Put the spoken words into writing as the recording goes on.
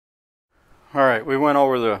All right, we went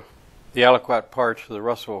over the aliquot parts of the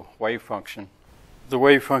Russell wave function. The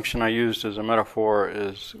wave function I used as a metaphor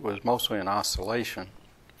was mostly an oscillation.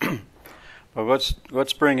 But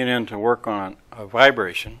let's bring it in to work on a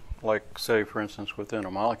vibration, like say for instance within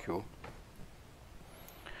a molecule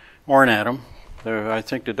or an atom. I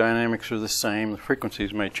think the dynamics are the same, the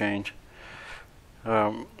frequencies may change.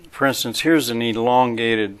 For instance, here's an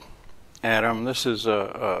elongated atom. This is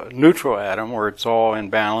a neutral atom where it's all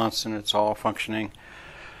in balance and it's all functioning.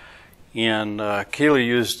 And Keely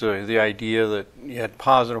used the idea that you had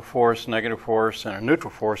positive force, negative force, and a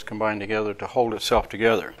neutral force combined together to hold itself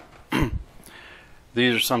together.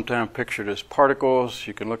 These are sometimes pictured as particles.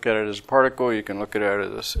 You can look at it as a particle. You can look at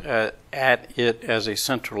it as a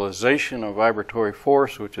centralization of vibratory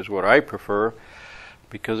force, which is what I prefer,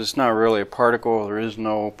 because it's not really a particle. There is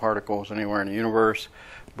no particles anywhere in the universe,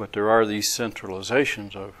 but there are these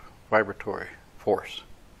centralizations of vibratory force.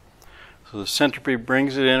 So the centropy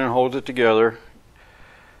brings it in and holds it together.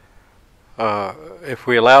 If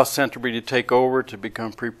we allow centropy to take over, to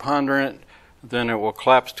become preponderant, then it will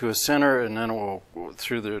collapse to a center, and then it will,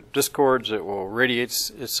 through the discords, it will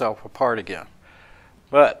radiate itself apart again.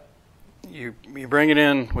 But you bring it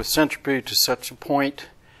in with centropy to such a point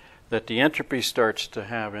that the entropy starts to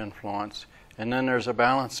have influence, and then there's a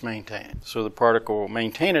balance maintained. So the particle will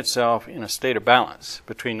maintain itself in a state of balance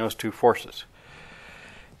between those two forces.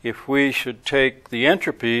 If we should take the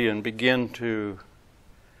entropy and begin to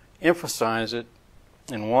emphasize it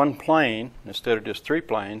in one plane instead of just three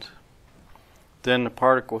planes, then the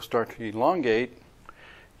particle will start to elongate,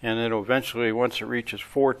 and it'll eventually, once it reaches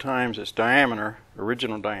 4 times its diameter,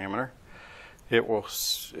 original diameter, it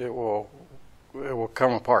will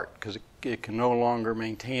come apart because it can no longer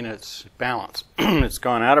maintain its balance. It's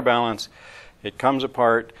gone out of balance, it comes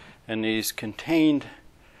apart, and these contained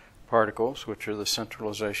particles, which are the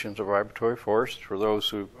centralizations of vibratory force, for those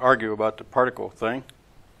who argue about the particle thing,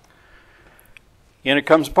 and it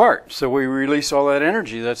comes apart. So we release all that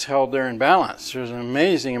energy that's held there in balance. There's an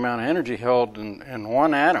amazing amount of energy held in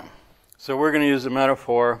one atom. So we're going to use the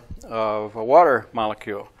metaphor of a water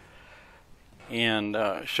molecule and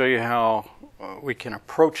show you how we can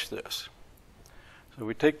approach this. So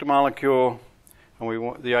we take the molecule,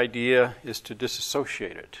 and the idea is to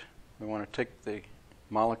disassociate it. We want to take the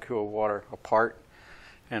molecule of water apart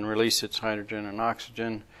and release its hydrogen and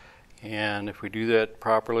oxygen. And if we do that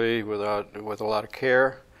properly with a lot of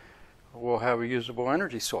care, we'll have a usable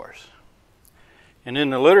energy source. And in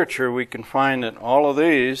the literature, we can find that all of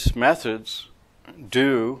these methods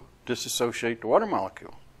do disassociate the water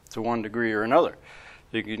molecule to one degree or another.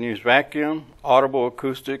 You can use vacuum, audible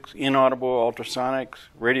acoustics, inaudible ultrasonics,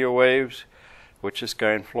 radio waves, which this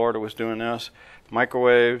guy in Florida was doing this,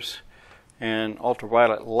 microwaves, and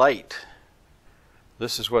ultraviolet light.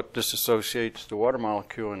 This is what disassociates the water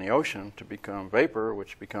molecule in the ocean to become vapor,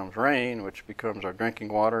 which becomes rain, which becomes our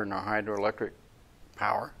drinking water and our hydroelectric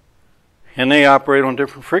power. And they operate on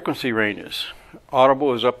different frequency ranges.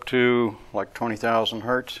 Audible is up to like 20,000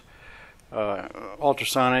 hertz.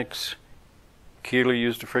 Ultrasonics, Keely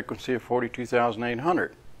used a frequency of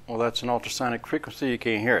 42,800. Well, that's an ultrasonic frequency, you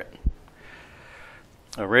can't hear it.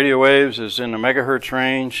 Radio waves is in the megahertz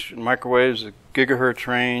range, microwaves the gigahertz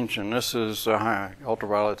range, and this is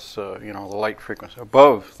ultraviolet's, the light frequency,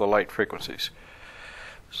 above the light frequencies.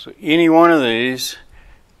 So any one of these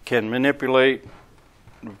can manipulate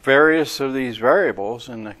various of these variables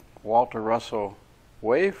in the Walter-Russell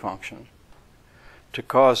wave function to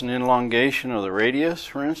cause an elongation of the radius,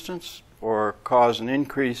 for instance, or cause an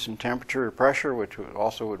increase in temperature or pressure, which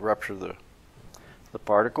also would rupture the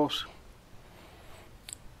particles.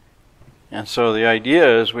 And so the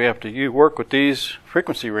idea is we have to work with these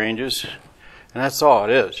frequency ranges, and that's all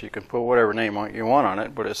it is. You can put whatever name you want on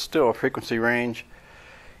it, but it's still a frequency range,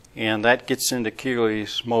 and that gets into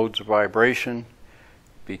Keely's modes of vibration,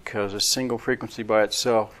 because a single frequency by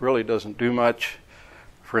itself really doesn't do much.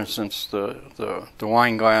 For instance, the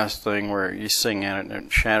wine glass thing where you sing in it and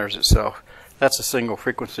it shatters itself, that's a single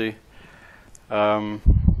frequency.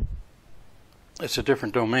 It's a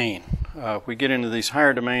different domain. If we get into these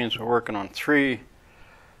higher domains, we're working on 3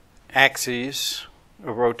 axes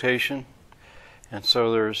of rotation, and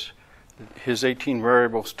so there's his 18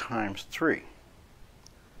 variables times 3.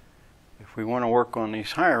 If we want to work on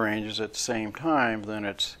these higher ranges at the same time, then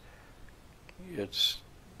it's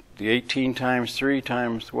the 18 times 3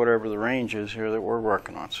 times whatever the range is here that we're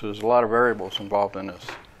working on. So there's a lot of variables involved in this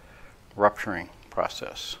rupturing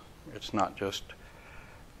process. It's not just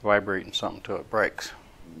vibrating something until it breaks.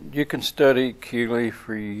 You can study Keely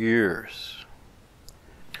for years,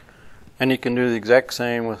 and you can do the exact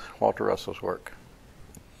same with Walter Russell's work.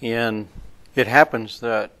 And it happens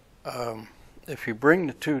that if you bring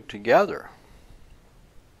the two together,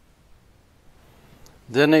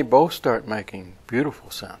 then they both start making beautiful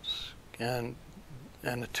sense, and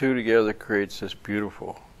the two together creates this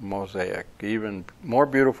beautiful mosaic, even more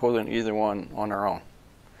beautiful than either one on their own,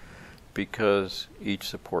 because each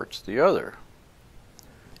supports the other.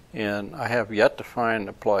 And I have yet to find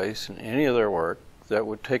a place in any of their work that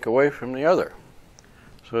would take away from the other.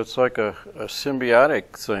 So it's like a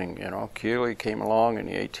symbiotic thing, you know. Keely came along in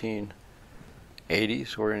the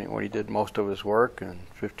 1880s when he did most of his work, and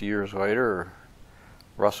 50 years later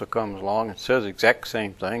Russell comes along and says the exact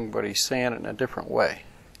same thing, but he's saying it in a different way.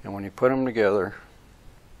 And when you put them together,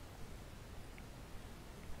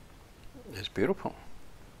 it's beautiful.